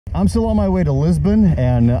I'm still on my way to Lisbon,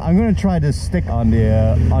 and I'm gonna try to stick on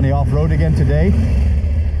the off-road again today.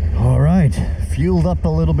 All right, fueled up a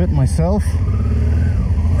little bit myself,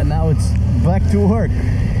 and now it's back to work.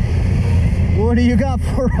 What do you got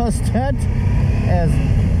for us, Ted? As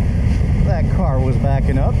that car was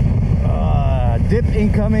backing up. Dip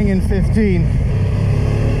incoming in 15.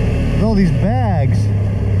 With all these bags,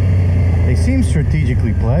 they seem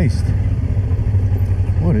strategically placed.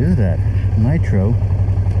 What is that? Nitro.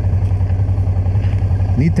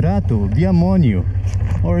 Nitrato di ammonio.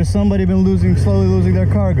 Or has somebody been slowly losing their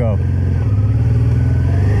cargo?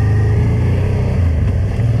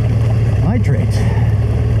 Nitrate.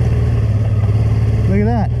 Look at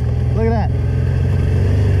that. Look at that.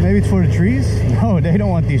 Maybe it's for the trees? No, they don't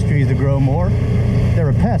want these trees to grow more. They're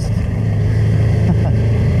a pest.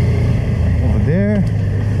 Over there.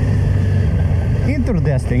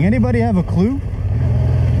 Interesting. Anybody have a clue?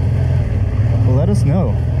 Well, let us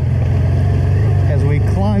know. As we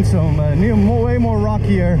climb some way more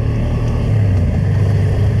rockier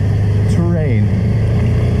terrain.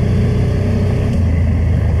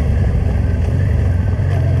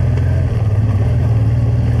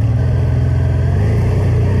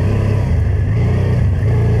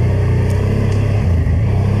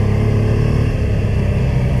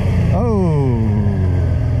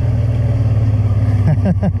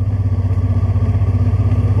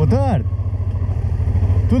 Boa tarde.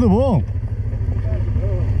 Tudo bom?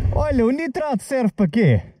 Olha, o nitrato serve para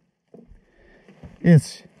quê?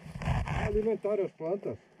 Esses? Alimentar as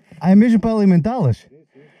plantas. Ah, é mesmo para alimentá-las? Sim,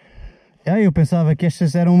 sim. Ah, eu pensava que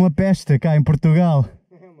estas eram uma peste cá em Portugal.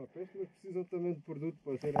 É uma peste, mas precisam também de produto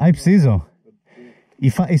para serem... Ah, precisam? E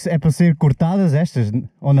isso é para ser cortadas estas,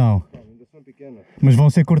 ou não? Não, ainda são pequenas. Mas vão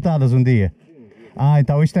ser cortadas um dia? Sim, um dia. Ah,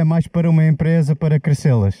 então isto é mais para uma empresa para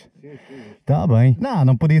crescê-las? Sim, sim. Tá bem.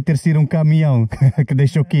 Não podia ter sido um caminhão que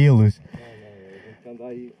deixou quilos. Não, a gente anda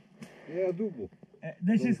aí. É adubo.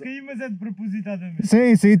 Deixa-se cair, mas é de propositadamente.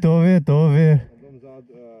 Sim, estou a ver. Andamos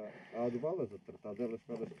a adubá-las, a tratar delas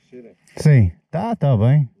para elas crescerem. Sim, tá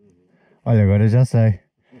bem. Olha, agora já sei.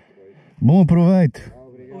 Bom proveito.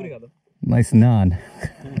 Obrigado. Nice none.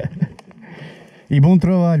 E bom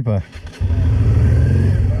trabalho, pá.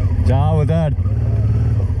 Tchau, boa tarde.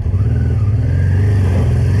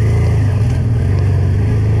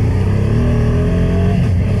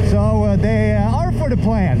 So they are for the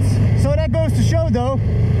plants. So that goes to show, though,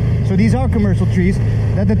 so these are commercial trees,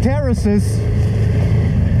 that the terraces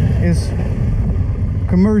is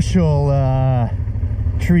commercial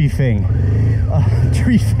tree thing.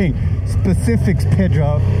 Tree thing. Specifics,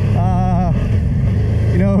 Pedro.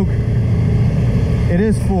 You know, it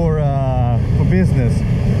is for business,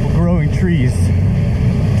 for growing trees.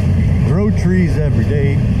 Grow trees every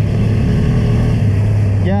day.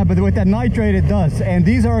 Yeah, but with that nitrate it does. And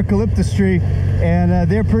these are eucalyptus tree, and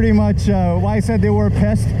they're pretty much, why I said they were a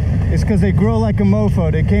pest is because they grow like a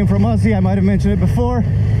mofo. They came from Aussie, I might have mentioned it before.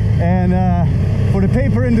 And for the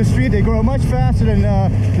paper industry, they grow much faster than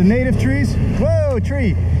the native trees. Whoa,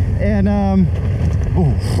 tree! And,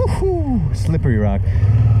 slippery rock.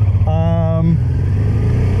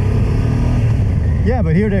 Yeah,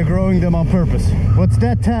 but here they're growing them on purpose. What's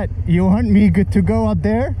that, Tat? You want me to go out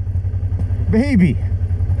there? Baby,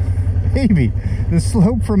 the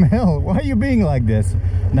slope from hell. Why are you being like this?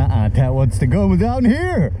 Nuh-uh, Tat wants to go down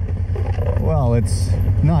here. Well, it's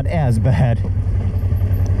not as bad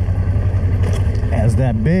as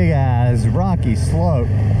that big ass rocky slope.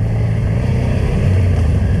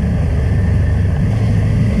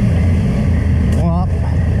 Well,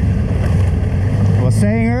 I was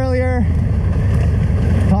saying earlier,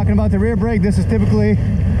 talking about the rear brake, this is typically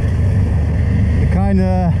the kind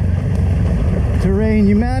of terrain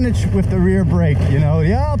you manage with the rear brake, you know,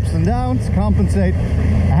 the ups and downs, compensate.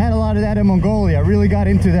 I had a lot of that in Mongolia. I really got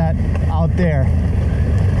into that out there.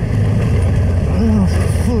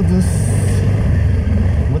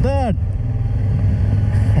 With that,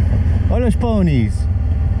 olha os ponies,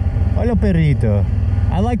 olha o perrito.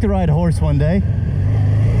 I'd like to ride a horse one day,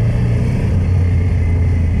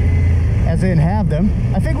 as in have them.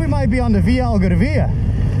 I think we might be on the Via Algarvia.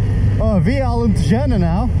 Oh, Via Alentejo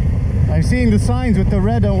now. I'm seeing the signs with the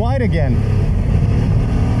red and white again.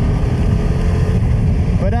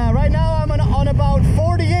 But right now I'm on about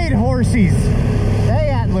 48 horses. Hey,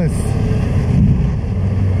 Atlas.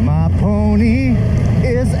 My pony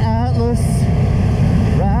is Atlas.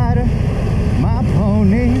 Rider, my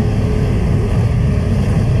pony.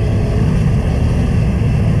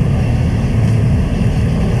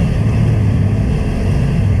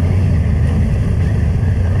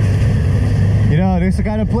 You know, this is the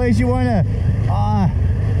kind of place you want to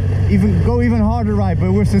go even harder right,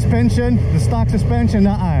 but with suspension, the stock suspension,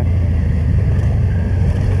 On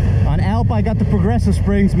Alp, I got the progressive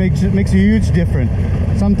springs, makes a huge difference.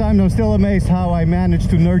 Sometimes I'm still amazed how I managed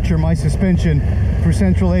to nurture my suspension for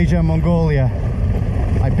Central Asia and Mongolia.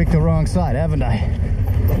 I picked the wrong side, haven't I?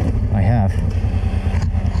 I have.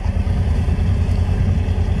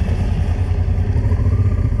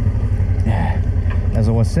 As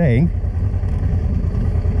I was saying,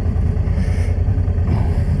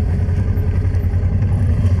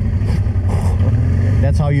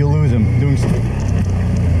 that's how you lose them.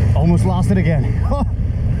 Almost lost it again.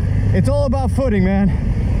 It's all about footing, man.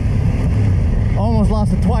 Almost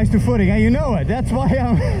lost it twice to footing, and you know it. That's why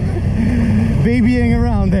I'm babying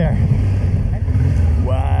around there.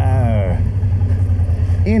 Wow.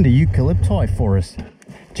 In the eucalypti forest.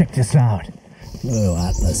 Check this out. Oh,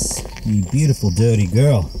 Atlas, you beautiful dirty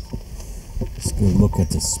girl. Let's go look at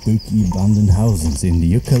the spooky abandoned houses in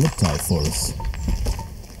the eucalypti forest.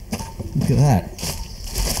 Look at that.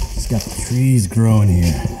 It's got trees growing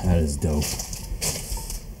here. That is dope.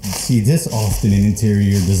 You see this often in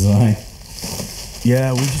interior design.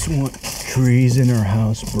 Yeah, we just want trees in our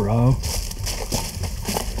house, bro.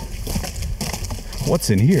 What's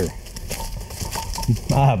in here?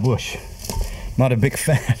 Ah, bush. Not a big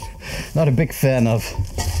fan. Not a big fan of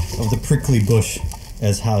the prickly bush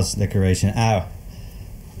as house decoration. Ow.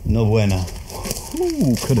 No bueno.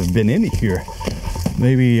 Ooh, could have been in here.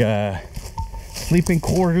 Maybe sleeping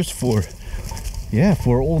quarters for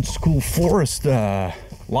old school forest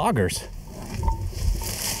loggers.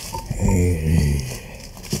 Hey.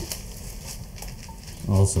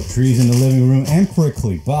 Also trees in the living room and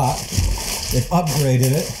prickly, but they've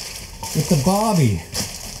upgraded it with the Bobby.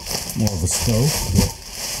 More of a stove, but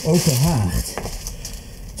open heart.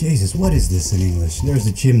 Jesus, what is this in English? There's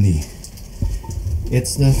a chimney.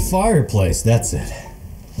 It's the fireplace, that's it.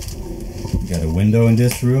 Got a window in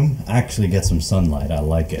this room. Actually get some sunlight, I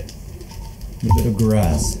like it. A bit of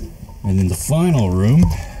grass. And in the final room...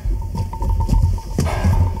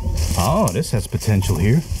 Oh, this has potential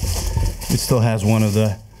here. It still has one of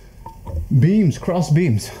the beams, cross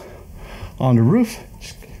beams on the roof.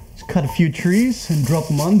 Just cut a few trees and drop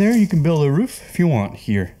them on there. You can build a roof if you want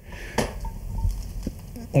here.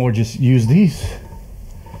 Or just use these.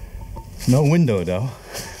 No window though.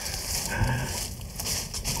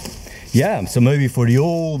 Yeah, so maybe for the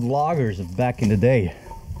old loggers of back in the day.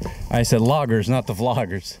 I said loggers, not the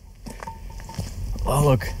vloggers. Oh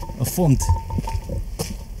look, a font.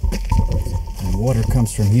 And water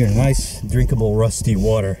comes from here, nice drinkable rusty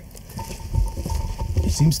water. There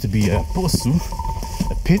seems to be a poço,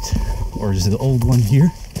 a pit, or is it the old one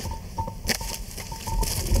here?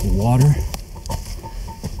 Water.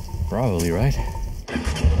 Probably, right?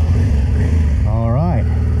 All right.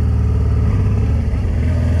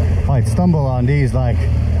 I'd stumble on these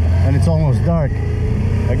and it's almost dark.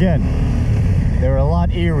 Again, they're a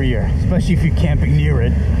lot eerier, especially if you're camping near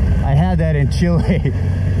it. I had that in Chile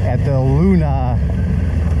at the Luna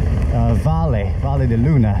Valle de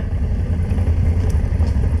Luna.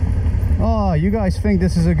 Oh, you guys think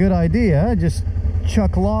this is a good idea? Just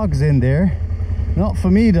chuck logs in there. Not for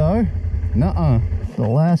me though. Nuh-uh. The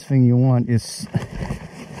last thing you want is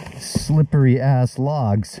slippery ass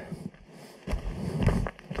logs.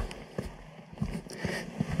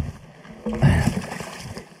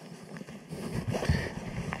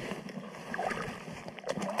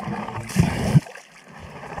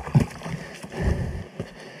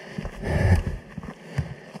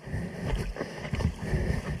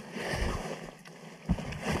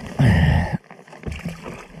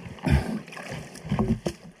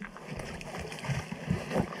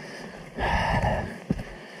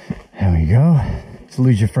 There we go. Let's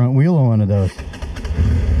lose your front wheel on one of those.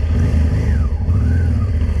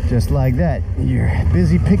 Just like that, you're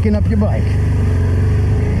busy picking up your bike.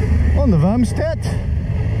 On the Vamstedt,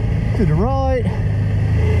 to the right.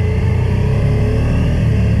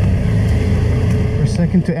 For a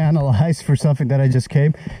second to analyze for something that I just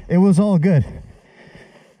came. It was all good.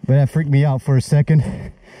 But that freaked me out for a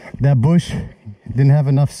second. That bush didn't have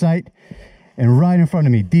enough sight. And right in front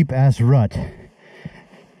of me, deep ass rut.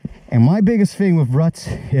 And my biggest thing with ruts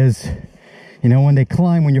is, you know, when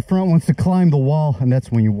your front wants to climb the wall, and that's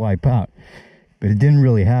when you wipe out. But it didn't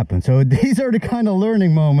really happen. So these are the kind of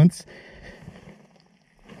learning moments.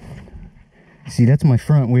 See, that's my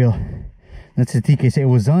front wheel. That's the TKC. It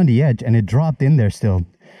was on the edge and it dropped in there still.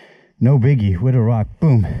 No biggie, with a rock,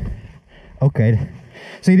 boom. Okay.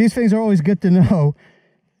 See, these things are always good to know.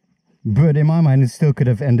 But in my mind, it still could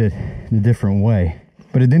have ended in a different way.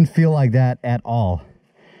 But it didn't feel like that at all.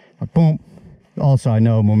 Boom. Also, I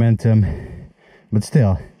know momentum, but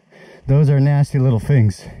still, Those are nasty little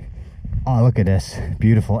things. Oh, look at this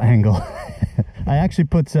beautiful angle. I actually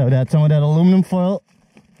put some of that aluminum foil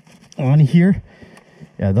on here.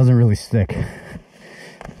 Yeah, it doesn't really stick.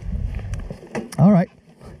 All right,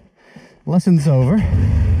 lesson's over.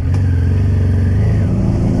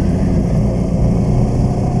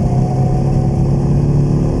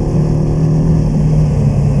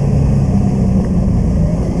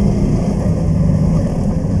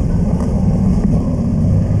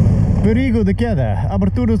 Perigo de queda,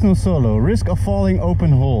 aberturas no solo, risk of falling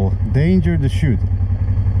open hole, danger de chute.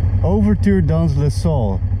 Overture dans le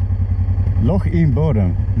sol, loch in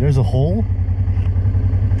bodem. There's a hole?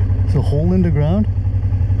 There's a hole in the ground?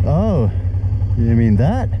 Oh, you mean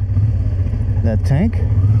that? That tank?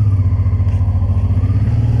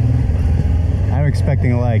 I'm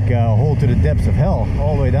expecting like a hole to the depths of hell,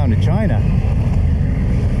 all the way down to China.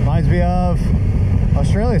 Reminds me of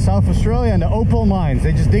Australia, South Australia, and the opal mines.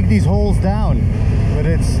 They just dig these holes down, but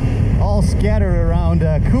it's all scattered around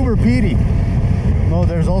Coober Pedy. Well,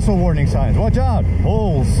 there's also warning signs. Watch out,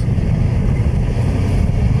 holes.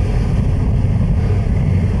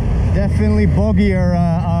 Definitely boggier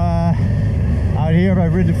out here.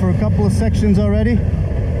 I've ridden for a couple of sections already.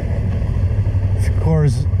 Of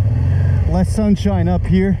course, less sunshine up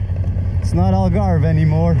here. It's not Algarve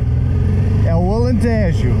anymore.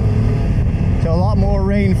 Alentejo. So a lot more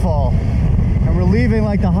rainfall, and we're leaving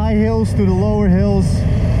like the high hills to the lower hills,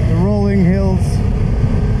 the rolling hills,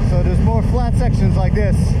 so there's more flat sections like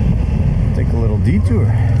this. Take a little detour.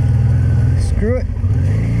 Screw it.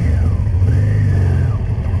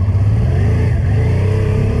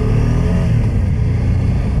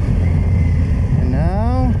 And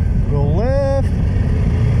now go left.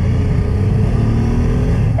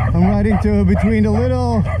 I'm riding to between the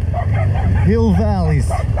little hill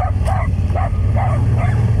valleys,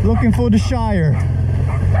 looking for the Shire.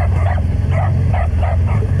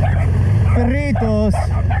 Perritos.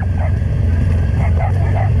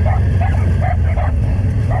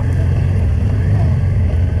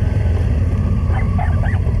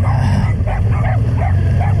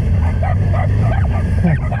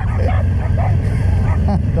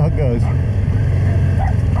 Doggos.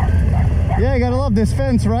 Yeah, you gotta love this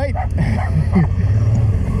fence, right?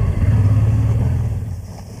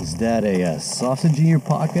 Is that a sausage in your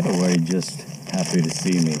pocket, or are you just happy to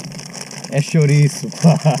see me? Es chorizo.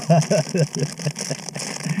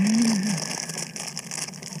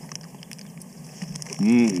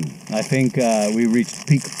 I think we reached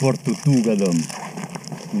peak Portugal.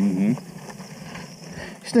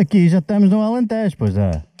 Isto aqui já estamos no Alentejo, pois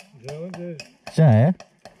é? Já Alentejo. Já é?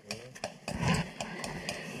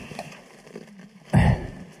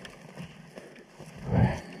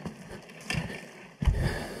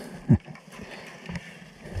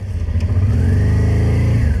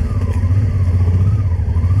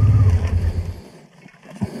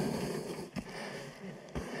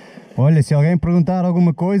 Olha, se alguém perguntar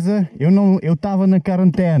alguma coisa, eu estava na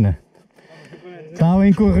quarentena. Estava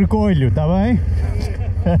em recolho, tá bem?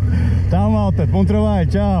 Tchau, malta, bom trabalho,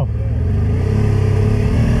 tchau.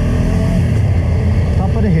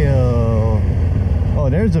 Top of the hill. Oh,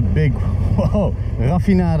 there's a big, whoa,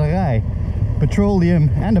 raffinaderij. Petroleum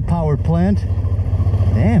and a power plant.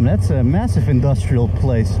 Damn, that's a massive industrial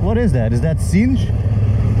place. What is that? Is that Sinj?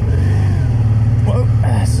 Whoa,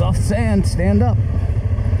 soft sand, stand up.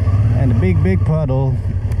 And a big puddle.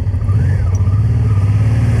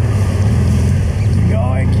 Keep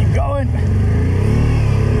going.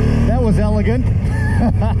 That was elegant.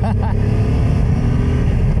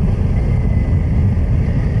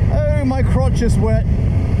 Oh, my crotch is wet.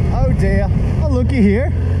 Oh dear. Oh, looky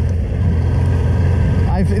here.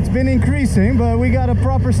 It's been increasing, but we got a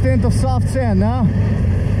proper stint of soft sand now.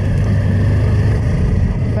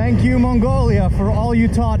 Thank you, Mongolia, for all you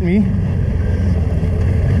taught me.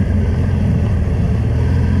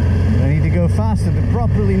 Go faster to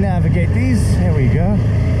properly navigate these. There we go.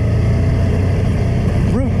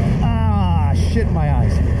 Root. Ah, shit, my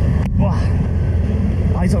eyes.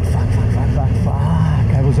 Eyes up.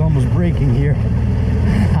 Fuck. I was almost braking here.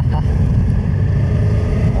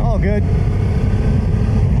 All good.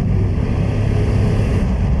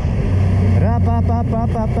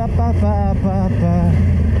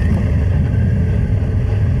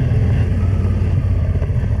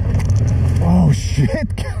 Oh, shit.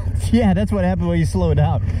 Yeah, that's what happens when you slow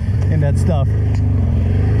down in that stuff.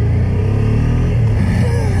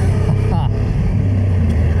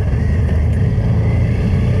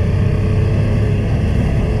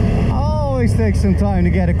 Always takes some time to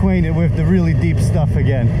get acquainted with the really deep stuff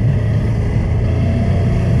again.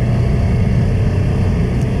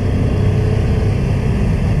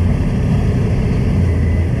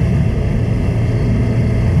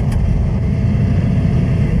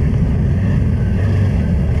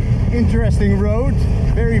 interesting road,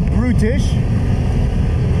 very brutish,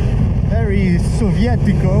 very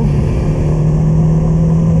Sovietico.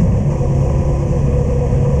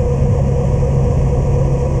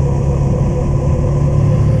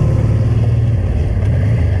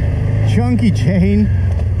 Chunky chain,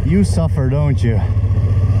 you suffer, don't you?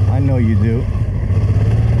 I know you do.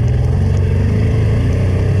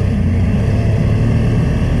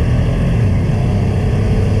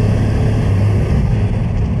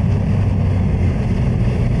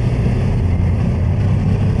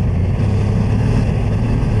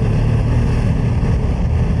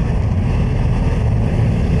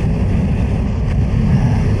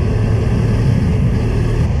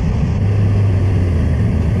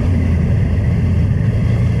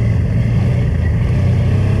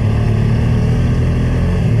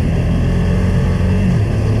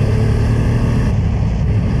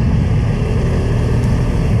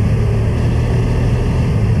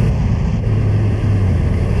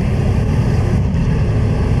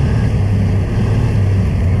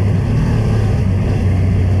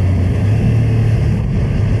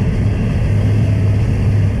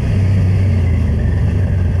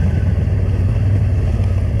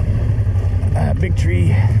 Big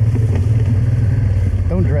tree.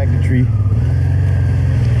 Don't drag the tree.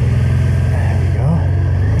 There we go.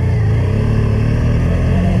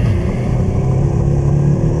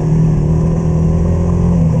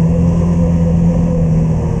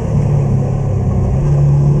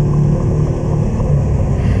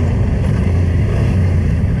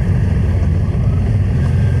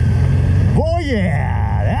 Oh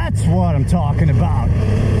yeah, that's what I'm talking about.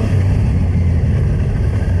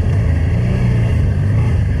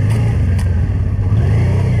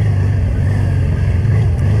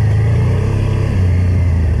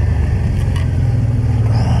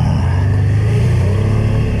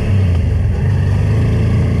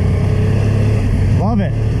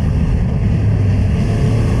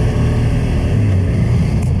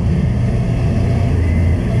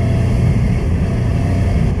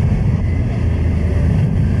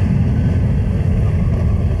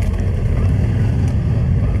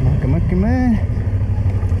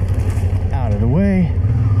 Out of the way.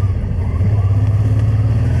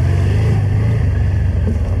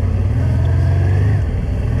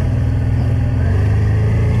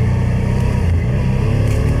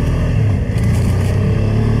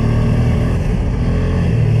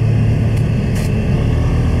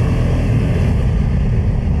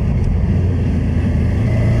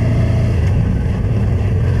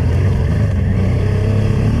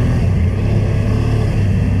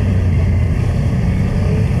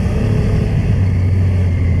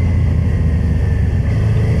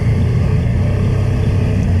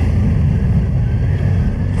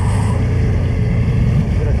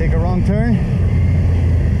 Turn?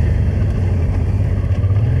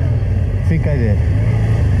 I think I did.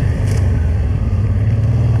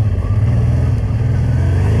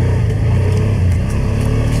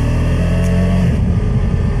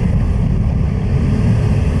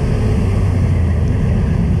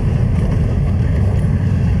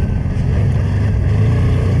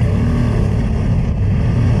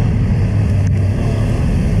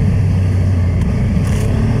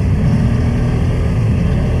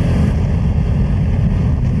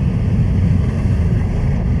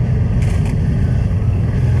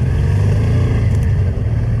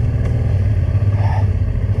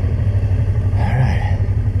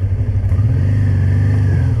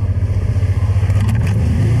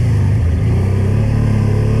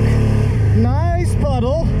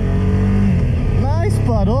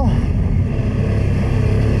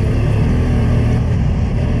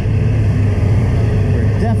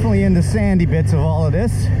 In the sandy bits of all of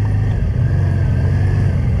this.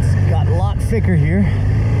 It's got a lot thicker here.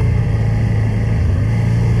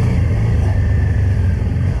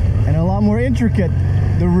 And a lot more intricate,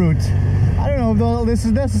 the route. I don't know if all this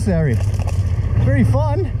is necessary. Very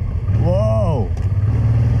fun. Whoa.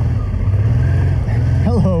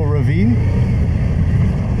 Hello, ravine.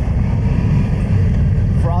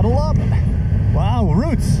 Throttle up. Wow,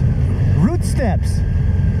 roots. Root steps.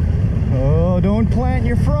 Oh, don't plant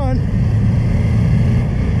your front.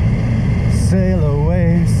 Sail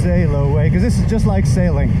away, because this is just like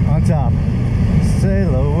sailing on top.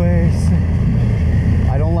 Sail away,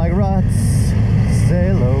 I don't like ruts.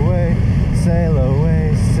 Sail away, sail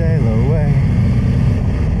away, sail away.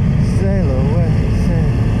 Sail away,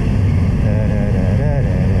 sail. Da, da, da, da,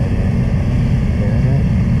 da, da,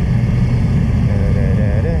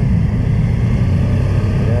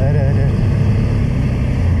 da, da, da.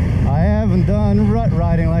 I haven't done rut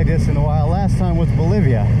riding like this in a while. Last time was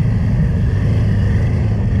Bolivia.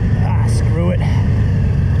 Ah, through it.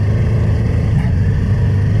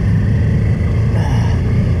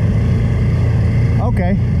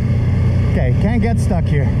 Okay. Okay, can't get stuck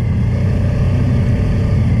here.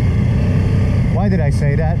 Why did I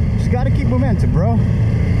say that? Just gotta keep momentum, bro.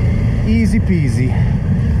 Easy peasy.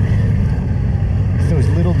 It's those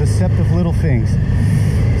little deceptive little things.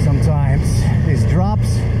 Sometimes these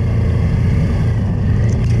drops.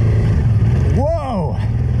 Whoa!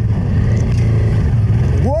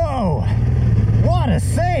 Whoa! What a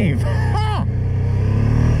save! Ha!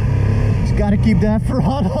 Just gotta keep that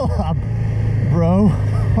throttle up, bro.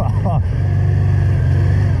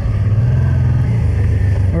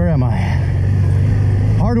 Where am I?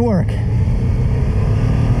 Hard work.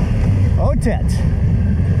 Otet.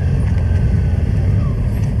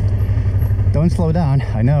 Don't slow down,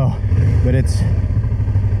 I know, but it's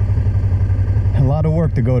a lot of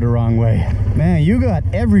work to go the wrong way. Man, you got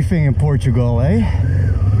everything in Portugal, eh?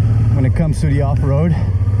 When it comes to the off-road.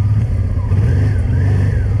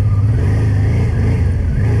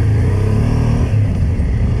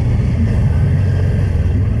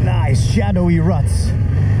 Nice shadowy ruts.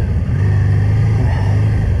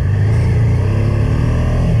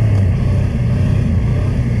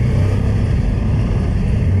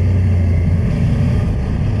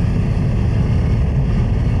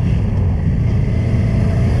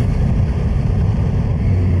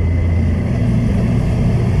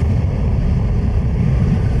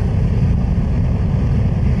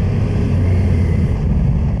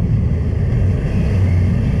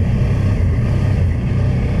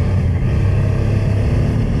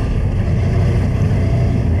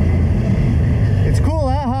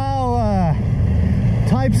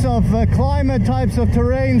 Of climate, types of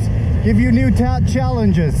terrains give you new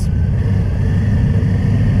challenges.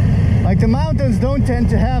 Like the mountains don't tend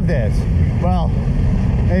to have this. Well,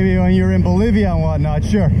 maybe when you're in Bolivia and whatnot,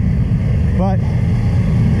 sure. But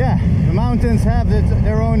yeah, the mountains have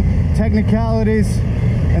their own technicalities.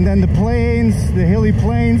 And then the plains, the hilly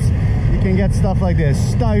plains, you can get stuff like this,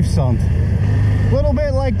 stuifzand. A little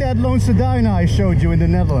bit like that Loonse Duinen I showed you in the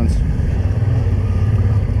Netherlands.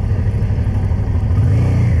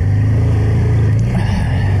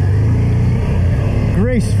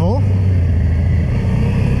 Graceful.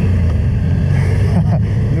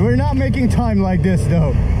 We're not making time like this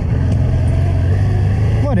though.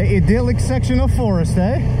 What an idyllic section of forest,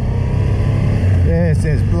 eh? This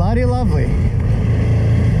is bloody lovely.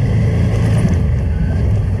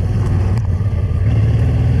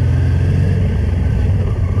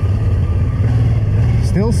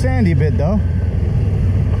 Still sandy bit though.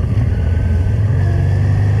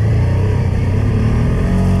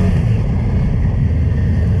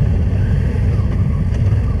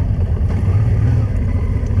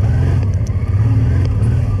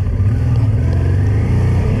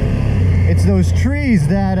 Those trees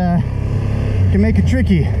that can make it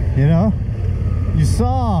tricky, you know. You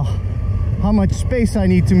saw how much space I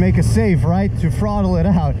need to make a save, right? To throttle it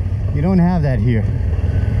out. You don't have that here.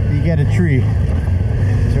 You get a tree.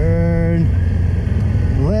 Turn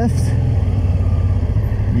left.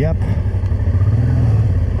 Yep.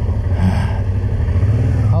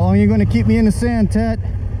 How long are you going to keep me in the sand, Ted?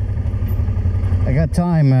 I got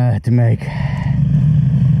time to make.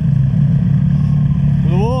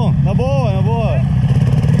 Na boa, na boa.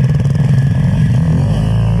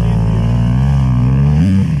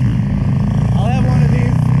 I'll have one of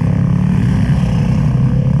these.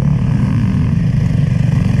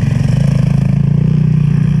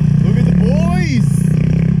 Look at the boys.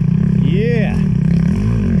 Yeah.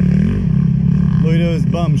 Look at those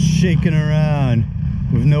bums shaking around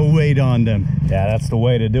with no weight on them. Yeah, that's the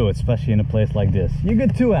way to do it, especially in a place like this. You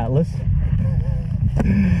good too, Atlas.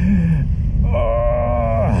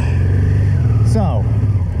 So,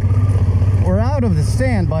 we're out of the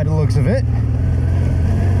sand by the looks of it,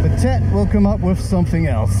 but Tet will come up with something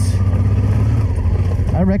else.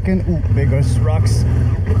 I reckon, ooh, bigger rocks.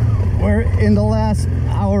 We're in the last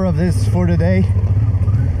hour of this for today,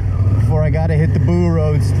 before I gotta hit the boo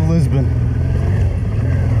roads to Lisbon.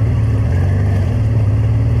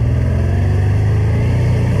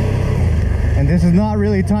 And this is not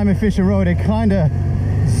really a time efficient road, it kinda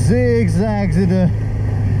zigzags in the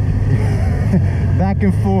back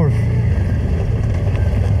and forth.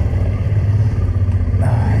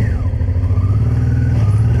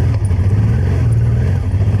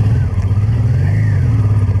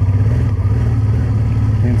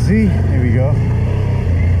 And see, here we go.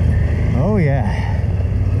 Oh yeah.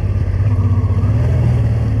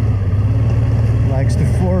 Likes to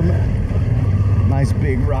form a nice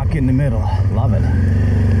big rock in the middle. Love it.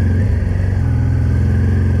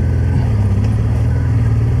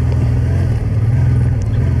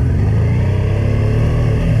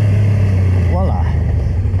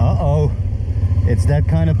 It's that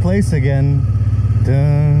kind of place again.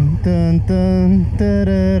 Dun dun dun da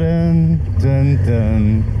da dun dun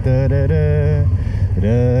dun da da da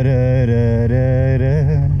da da da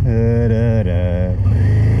da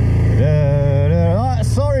da. Ah,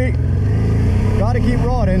 sorry, gotta keep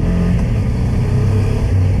riding.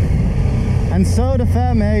 And so the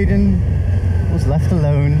fair maiden was left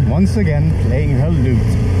alone once again, playing her lute.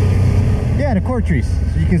 Yeah, the cord trees,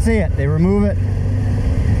 so you can see it. They remove it.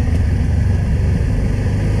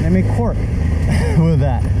 They make cork with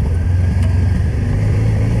that.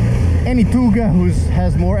 Any Tuga who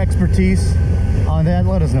has more expertise on that,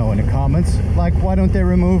 let us know in the comments. Like, why don't they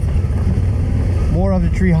remove more of the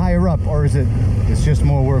tree higher up? Or is it's just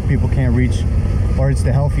more work people can't reach? Or it's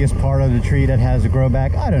the healthiest part of the tree that has a grow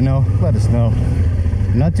back? I don't know. Let us know.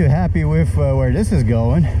 Not too happy with where this is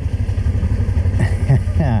going.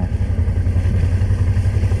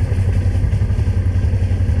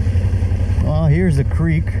 Well, here's the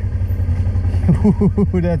creek.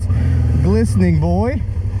 Ooh, that's glistening, boy.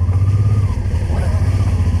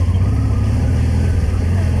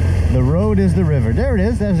 The road is the river. There it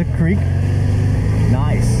is. There's a creek.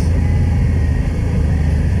 Nice.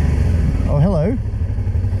 Oh, hello.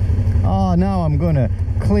 Oh, now I'm gonna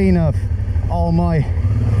clean up all my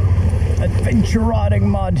adventure riding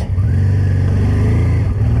mud.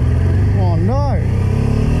 Oh no.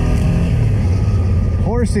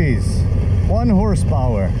 Horses. 1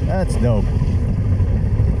 horsepower. That's dope.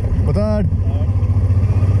 But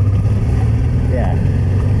yeah,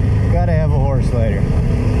 gotta have a horse later.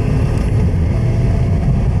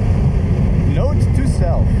 Note to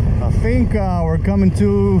self. I think we're coming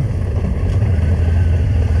to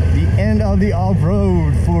the end of the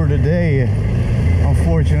off-road for the day,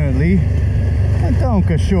 unfortunately. Então,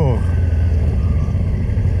 cachorro.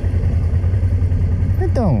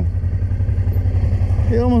 Então.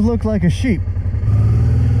 It almost looked like a sheep.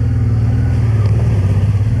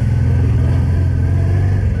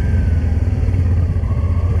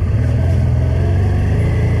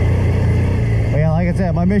 But yeah, like I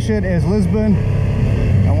said, my mission is Lisbon.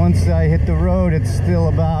 And once I hit the road, it's still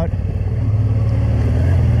about...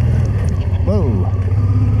 Whoa.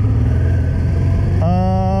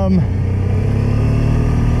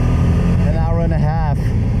 An hour and a half.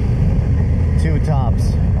 2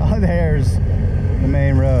 tops. Oh, there's the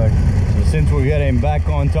main road. So since we're getting back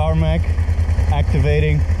on tarmac,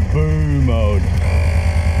 activating boom mode.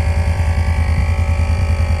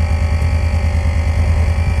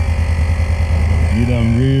 You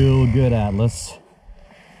done real good, Atlas.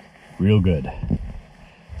 Real good.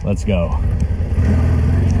 Let's go.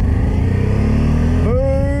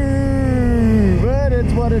 Boom! But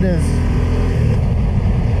it's what it is.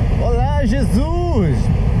 Olá, Jesus!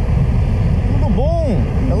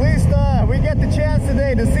 Boom! At least we get the chance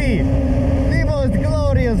today to see the most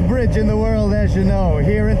glorious bridge in the world, as you know,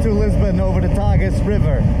 here into Lisbon over the Tagus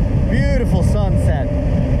River. Beautiful sunset.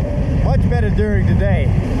 Much better during the day.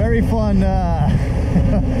 Very fun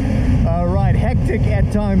ride. Hectic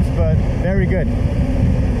at times, but very good.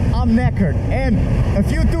 I'm knackered. And a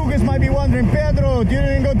few Tugas might be wondering, Pedro, you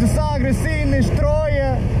didn't go to Sagres,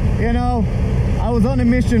 Troia, you know? I was on a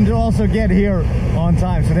mission to also get here on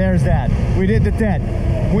time, so there's that. We did the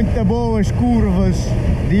 10. Muito boas curvas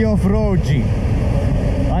de off-road.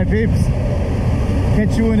 Bye, peeps.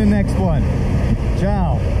 Catch you in the next one.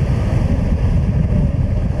 Ciao.